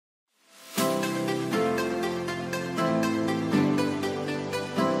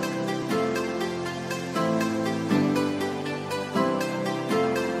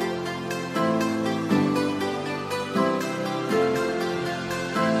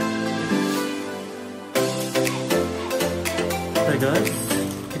guys,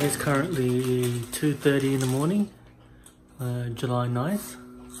 it is currently 2:30 in the morning, July 9th,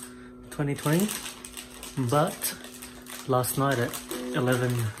 2020, but last night at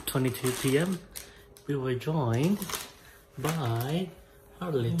 11:22 p.m. we were joined by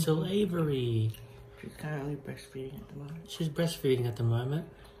our little Avery. She's currently breastfeeding at the moment. She's breastfeeding at the moment,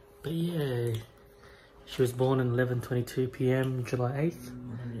 but yeah, she was born at 11:22 p.m. July 8th.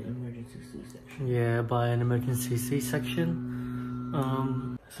 Emergency C-section. Yeah, by an emergency C-section.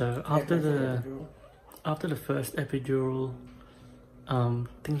 So after the first epidural,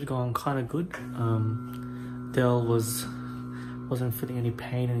 things were going kind of good. Dell wasn't feeling any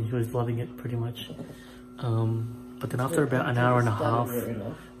pain and he was loving it pretty much. But then after about an hour and a half,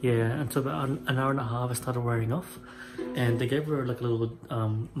 until about an hour and a half, it started wearing off, and they gave her like a little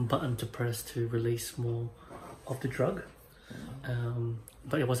button to press to release more of the drug,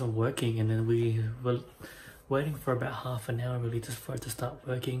 but it wasn't working. And then we were waiting for about half an hour really just for it to start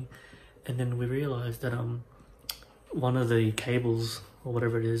working, and then we realized that one of the cables or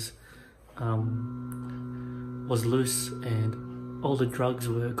whatever it is was loose, and all the drugs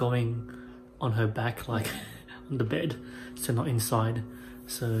were going on her back, like on the bed, so not inside.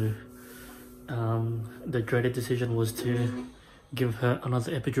 So the dreaded decision was to give her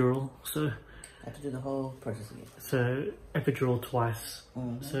another epidural. So I had to do the whole process again. So epidural twice.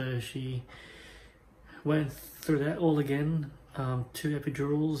 So she went through that all again, 2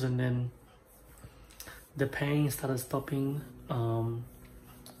 epidurals, and then the pain started stopping.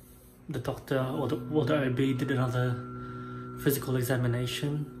 The doctor or the OB did another physical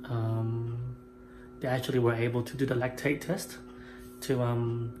examination. They actually were able to do the lactate test to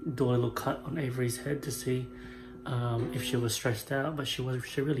do a little cut on Avery's head to see if she was stressed out, but she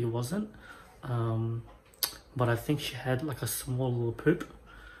really wasn't. But I think she had like a small poop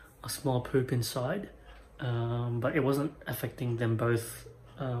inside, but it wasn't affecting them both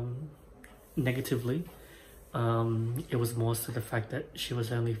negatively. It was more so the fact that she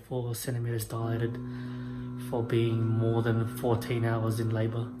was only 4 centimeters dilated for being more than 14 hours in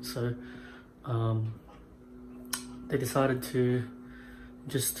labor. So they decided to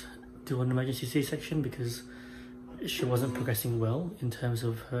just do an emergency C-section because she wasn't progressing well in terms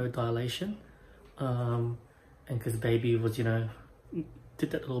of her dilation, and because baby was, you know, did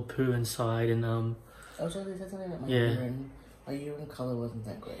that little poo inside, and also they said something about my urine colour wasn't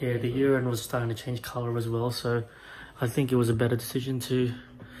that great. Yeah, the urine was starting to change colour as well, so I think it was a better decision to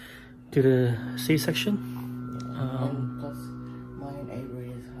do the C-section. And plus mine and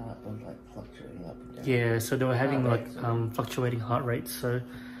Avery's heart was like fluctuating up and down. Yeah, so they were having like fluctuating heart rates, so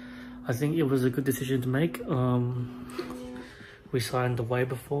I think it was a good decision to make. We signed the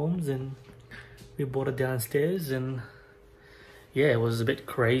waiver forms and we brought it downstairs, and yeah, it was a bit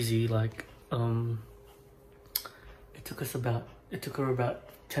crazy. Like it took her about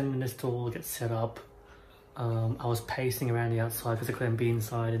 10 minutes to all get set up. I was pacing around the outside because I couldn't be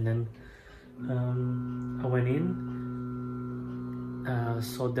inside, and then I went in,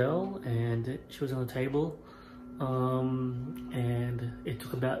 saw Dell, and she was on the table, and it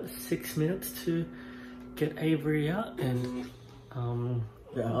took about 6 minutes to get Avery out, and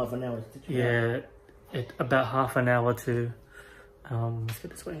half an hour. About half an hour to let's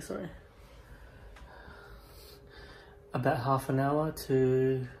get this way, sorry. About half an hour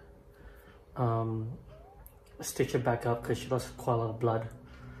to stitch her back up because she lost quite a lot of blood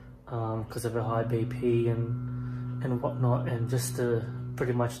because of her high BP and whatnot, and just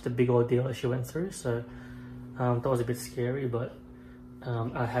pretty much the big ordeal that she went through. So that was a bit scary, but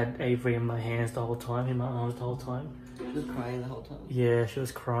I had Avery in my hands the whole time, in my arms the whole time. She was crying the whole time? Yeah, she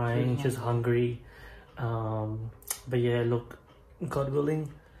was crying, she was hungry. But yeah, look, God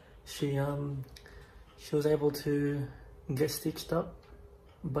willing, she was able to get stitched up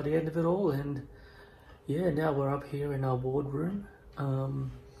by the end of it all, and yeah, now we're up here in our ward room,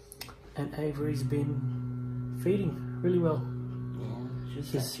 and Avery's been feeding really well. Yeah,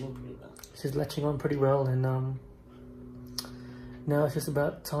 she's latching pretty well. She's latching on pretty well, and now it's just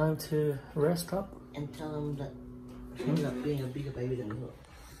about time to rest up. And tell them that she ended up being a bigger baby than we thought.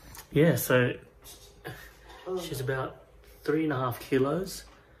 Yeah, so she's about 3.5 kilos.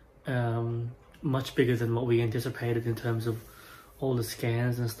 Much bigger than what we anticipated in terms of all the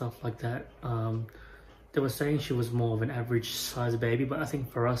scans and stuff like that. They were saying she was more of an average size baby, but I think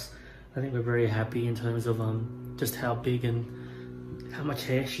for us, I think we're very happy in terms of just how big and how much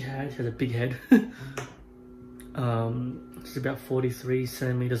hair she had. She has a big head. She's about 43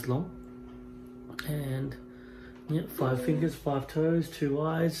 centimeters long, and yeah, 5 fingers, 5 toes, 2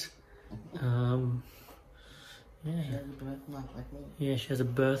 eyes. She has a birthmark like me. Yeah, she has a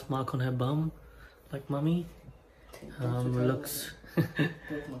birthmark on her bum, like mummy. Looks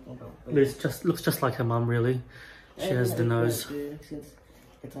looks just like her mum, really. She has the nose. Since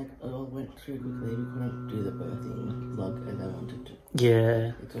it's like it all went through quickly, we couldn't do the birthing vlog as I wanted to.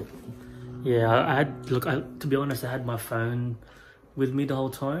 Yeah. It's all Yeah, I had to be honest, I had my phone with me the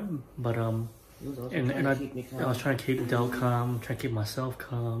whole time, but and I was trying to keep Del calm, trying to keep myself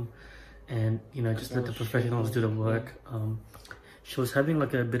calm, and you know, just let the professionals do the work. She was having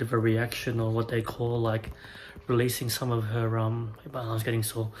like a bit of a reaction, or what they call like releasing some of her I was getting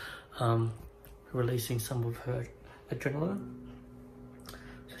sore, releasing some of her adrenaline.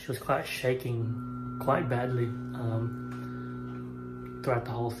 So she was quite shaking quite badly throughout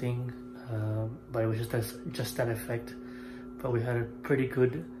the whole thing. But it was just that effect. But we had a pretty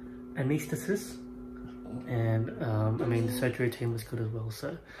good anaesthesis, and I mean the surgery team was good as well.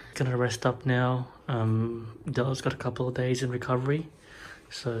 So gonna rest up now. Della's got a couple of days in recovery,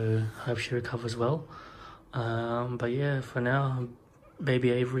 so hope she recovers well. But yeah, for now,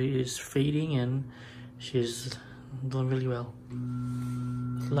 baby Avery is feeding and she's doing really well.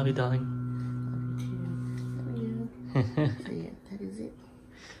 Love you, darling. so yeah, that is it.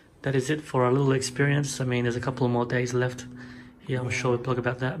 That is it for our little experience. I mean, there's a couple more days left. Yeah, I'm sure we'll talk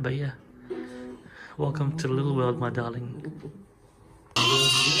about that, but yeah. Welcome to the little world, my darling.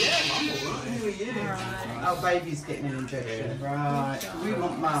 Our baby's getting an injection, right? We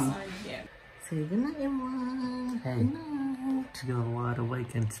want mum. Say good night, everyone. Hey. Good night. You're wide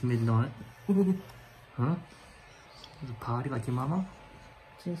awake and it's midnight. Huh? There's a party like your mama?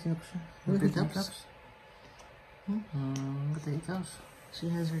 Look at the hiccups. Look at the hiccups. She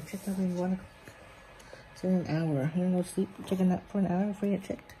has her checkup in 1 o'clock. So in an hour. You know, sleep, take a nap for an hour before you get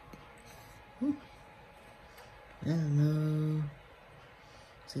checked. Hello.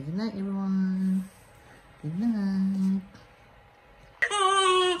 Say good night, everyone. Good night.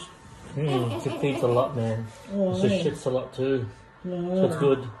 She feeds a lot, man. She shits a lot too. So it's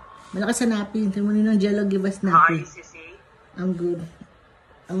good. Malakas sa nappy. Tingnan mo nila ng jello, give us nappy. I'm good.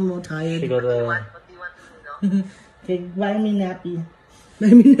 I'm more tired. She got a... What do you want to know? Okay, buy me nappy.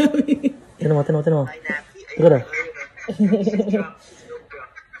 Buy me nappy. Tino mo. My nappy. Look at her.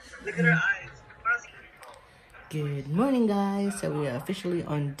 Look at her eyes. Good morning, guys. So we are officially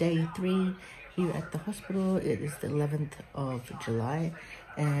on day 3 here at the hospital. It is the 11th of July.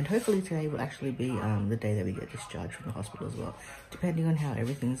 And hopefully today will actually be the day that we get discharged from the hospital as well. Depending on how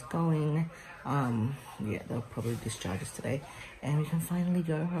everything's going. Yeah, they'll probably discharge us today. And we can finally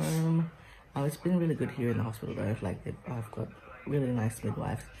go home. It's been really good here in the hospital though. Like, I've got really nice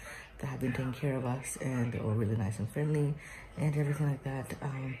midwives that have been taking care of us. And they're all really nice and friendly. And everything like that.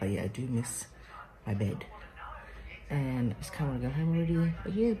 But yeah, I do miss my bed. And I just kind of want to go home already.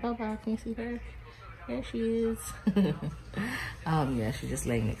 But here's Baba. Can you see her? There she is. Yeah, she's just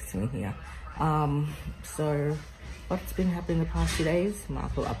laying next to me here. So what's been happening the past 2 days?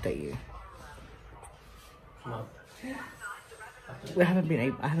 Mark will update you. I haven't been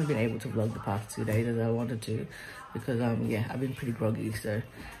able to vlog the past 2 days as I wanted to, because yeah, I've been pretty groggy. So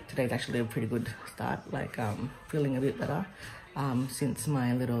today's actually a pretty good start. Like feeling a bit better since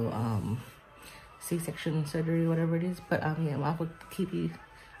my little C-section surgery, whatever it is. But yeah, Mark will keep you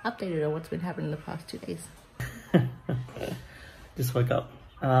updated on what's been happening the past 2 days. Just woke up.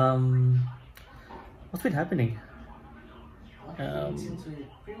 What's been happening?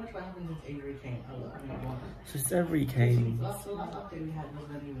 Pretty much what happened since Avery came. Since Avery came. Last update we had was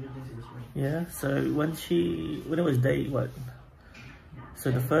when we moved into this room. Yeah, so when it was day what? So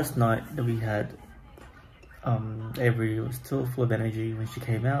the first night that we had, Avery was still full of energy when she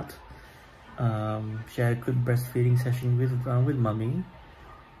came out. She had a good breastfeeding session with mummy.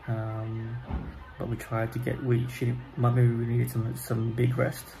 But we tried to get mummy needed some big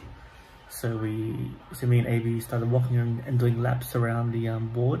rest, so me and Avy started walking around and doing laps around the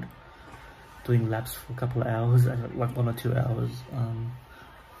ward, doing laps for a couple of hours, like 1 or 2 hours,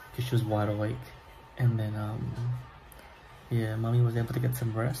 because she was wide awake. And then yeah, mummy was able to get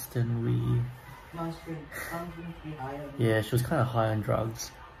some rest, and yeah, she was kind of high on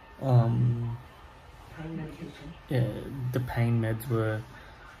drugs. Pain medication. Yeah, the pain meds were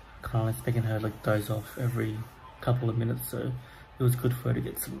kind of like making her like doze off every couple of minutes, so it was good for her to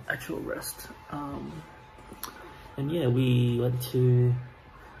get some actual rest. And yeah, we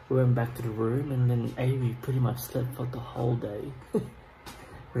went back to the room, and then Avery pretty much slept for the whole day.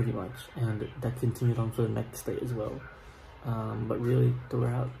 Pretty much, and that continued on for the next day as well. But really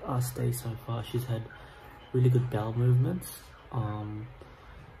throughout our stay so far, she's had really good bowel movements,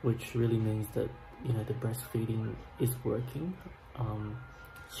 which really means that, you know, the breastfeeding is working.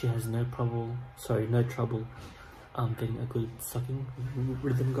 She has no trouble getting a good sucking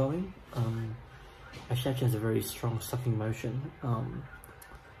rhythm going. she actually has a very strong sucking motion.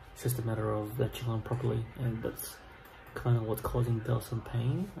 It's just a matter of latching on properly, and that's kind of what's causing Belle some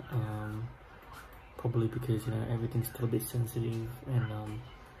pain. Probably because, you know, everything's still a bit sensitive, and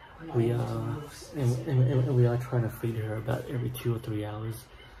we are trying to feed her about every 2 or 3 hours,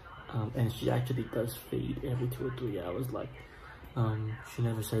 and she actually does feed every 2 or 3 hours. Like, she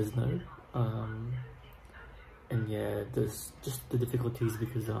never says no. And yeah, there's just the difficulties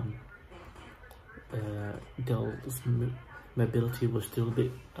because Del's mobility was still a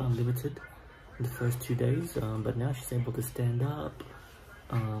bit limited in the first 2 days, but now she's able to stand up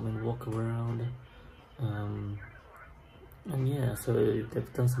and walk around. And yeah, so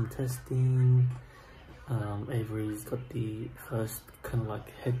they've done some testing. Avery's got the first kind of like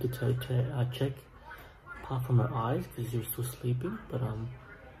head to toe check, apart from her eyes because she was still sleeping. But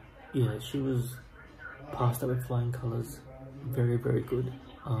yeah, she was passed out with flying colors. Very, very good.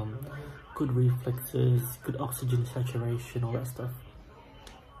 Good reflexes, good oxygen saturation, all that stuff.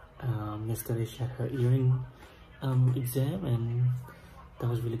 Yesterday she had her earring exam, and that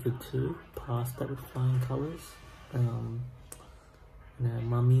was really good too. Passed that with flying colors. You know,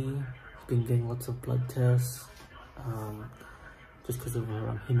 Mummy has been getting lots of blood tests, just because of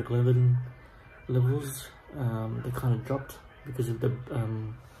her hemoglobin levels. They kind of dropped because of the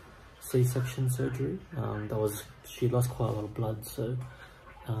C-section surgery. She lost quite a lot of blood, so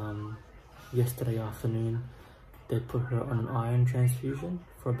yesterday afternoon they put her on an iron transfusion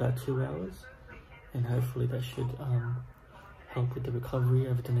for about 2 hours, and hopefully that should help with the recovery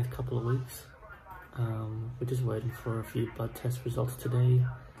over the next couple of weeks. We're just waiting for a few blood test results today,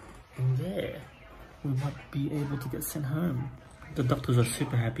 and yeah, we might be able to get sent home. The doctors are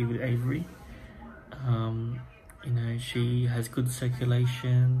super happy with Avery. You know, she has good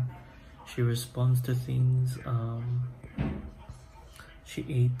circulation, she responds to things, she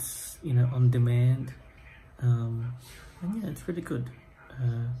eats, you know, on demand, and yeah, it's really good.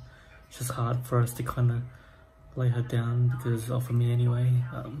 It's just hard for us to kind of lay her down because, for me anyway,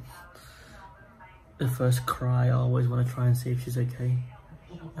 the first cry I always want to try and see if she's okay,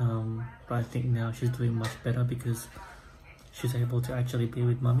 but I think now she's doing much better because she's able to actually be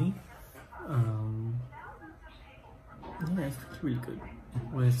with Mummy. Yeah, it's really good.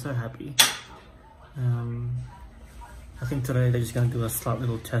 We're so happy. I think today they're just going to do a slight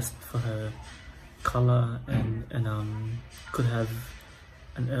little test for her colour, and could have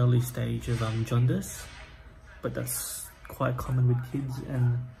an early stage of jaundice, but that's quite common with kids,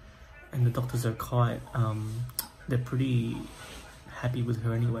 and the doctors are quite they're pretty happy with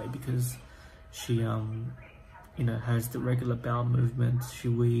her anyway because she you know, has the regular bowel movements, she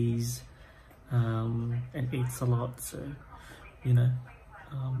wheezes, and eats a lot, so you know,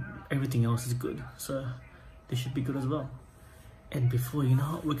 everything else is good, so they should be good as well. And before you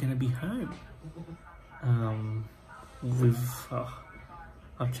know it, we're gonna be home.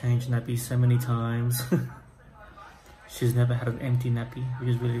 I've changed nappies so many times. She's never had an empty nappy, which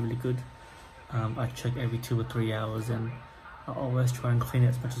is really, really good. I check every 2 or 3 hours, and I always try and clean it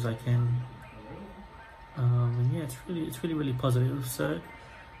as much as I can. And yeah, it's really positive. So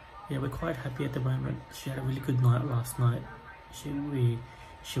yeah, we're quite happy at the moment. She had a really good night last night. She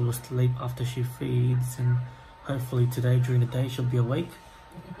will sleep after she feeds, and hopefully today during the day she'll be awake.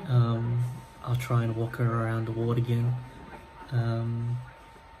 I'll try and walk her around the ward again, and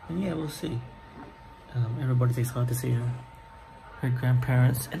yeah, we'll see. Everybody's excited to see her. Her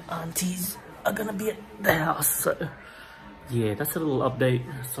grandparents and aunties are gonna be at the house, so yeah, that's a little update.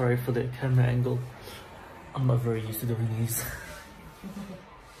 Sorry for the camera angle, I'm not very used to doing these.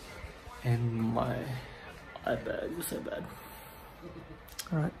 And my iPad is so bad.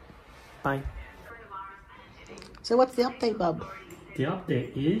 Alright, bye. So what's the update, Bub? The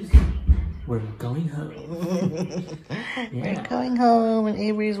update is we're going home. Yeah. We're going home, and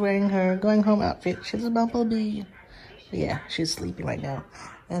Avery's wearing her going home outfit. She's a bumblebee. Yeah, she's sleeping right now.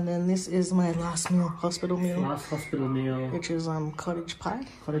 And then this is my last meal, hospital meal. Last hospital meal. Which is cottage pie.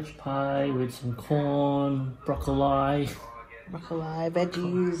 Cottage pie with some corn, broccoli. Broccoli,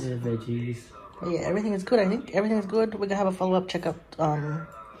 veggies. Yeah, veggies. But yeah, everything is good. I think everything is good. We're gonna have a follow-up checkup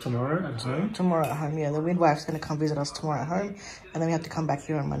tomorrow at home. Tomorrow at home, yeah. The midwife's gonna come visit us tomorrow at home, and then we have to come back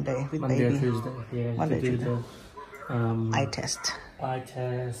here on Monday with Monday baby. Or Tuesday, yeah. Monday, to do Tuesday. the eye test. Eye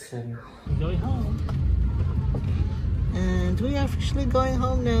test and going home. And we are officially going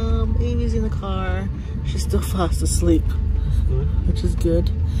home now. Baby's in the car. She's still fast asleep. That's good. Which is good.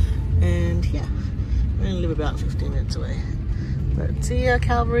 And yeah, we only live about 15 minutes away. But see ya,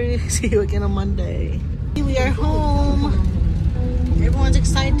 Calvary. See you again on Monday. We are home. Everyone's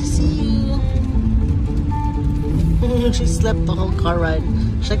excited to see you. She slept the whole car ride.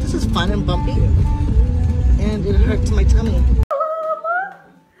 She's like, this is fun and bumpy. And it hurts my tummy.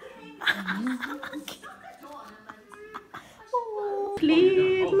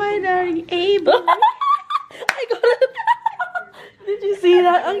 Please, my darling Avery. I got it. Did you see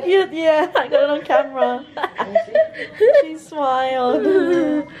that? I'm cute. Yeah, I got it on camera. She smiled.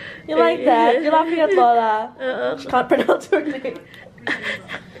 You like that? You're laughing at Lola. She can't pronounce her name.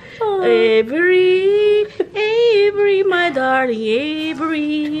 Avery, Avery, my darling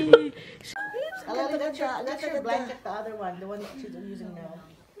Avery. That's your blanket, the other one, the one that she's using now.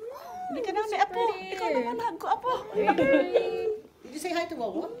 Hindi ka namin, Apo. Ikaw naman, hug ko, Apo. Did you say hi to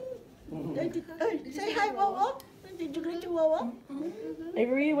Wawa? Did you say hi, Wawa? Did you greet your Wawa?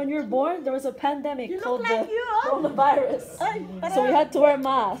 Avery, when you were born, there was a pandemic called the coronavirus. So we had to wear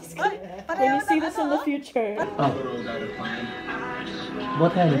masks. When you see this in the future.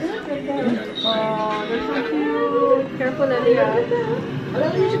 What hands? Oh, they're so cute. Careful, Elia.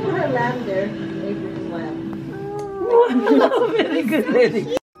 Well, you should put her lamb there. Avery's lamb. Very good,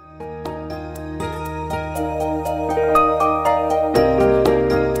 lady.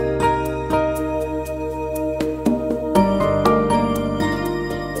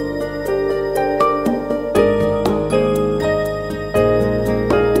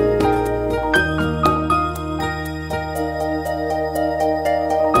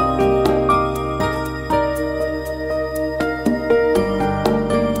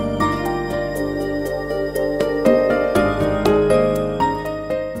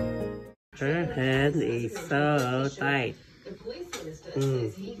 Her hand is so tight. Hey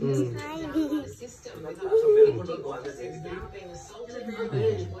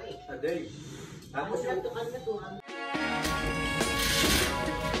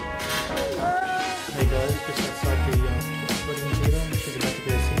guys, just outside the wedding theater. She's about to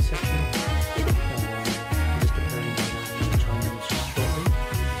get a C-section. Just preparing the challenge shortly.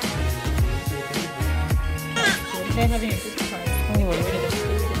 They're having a good time.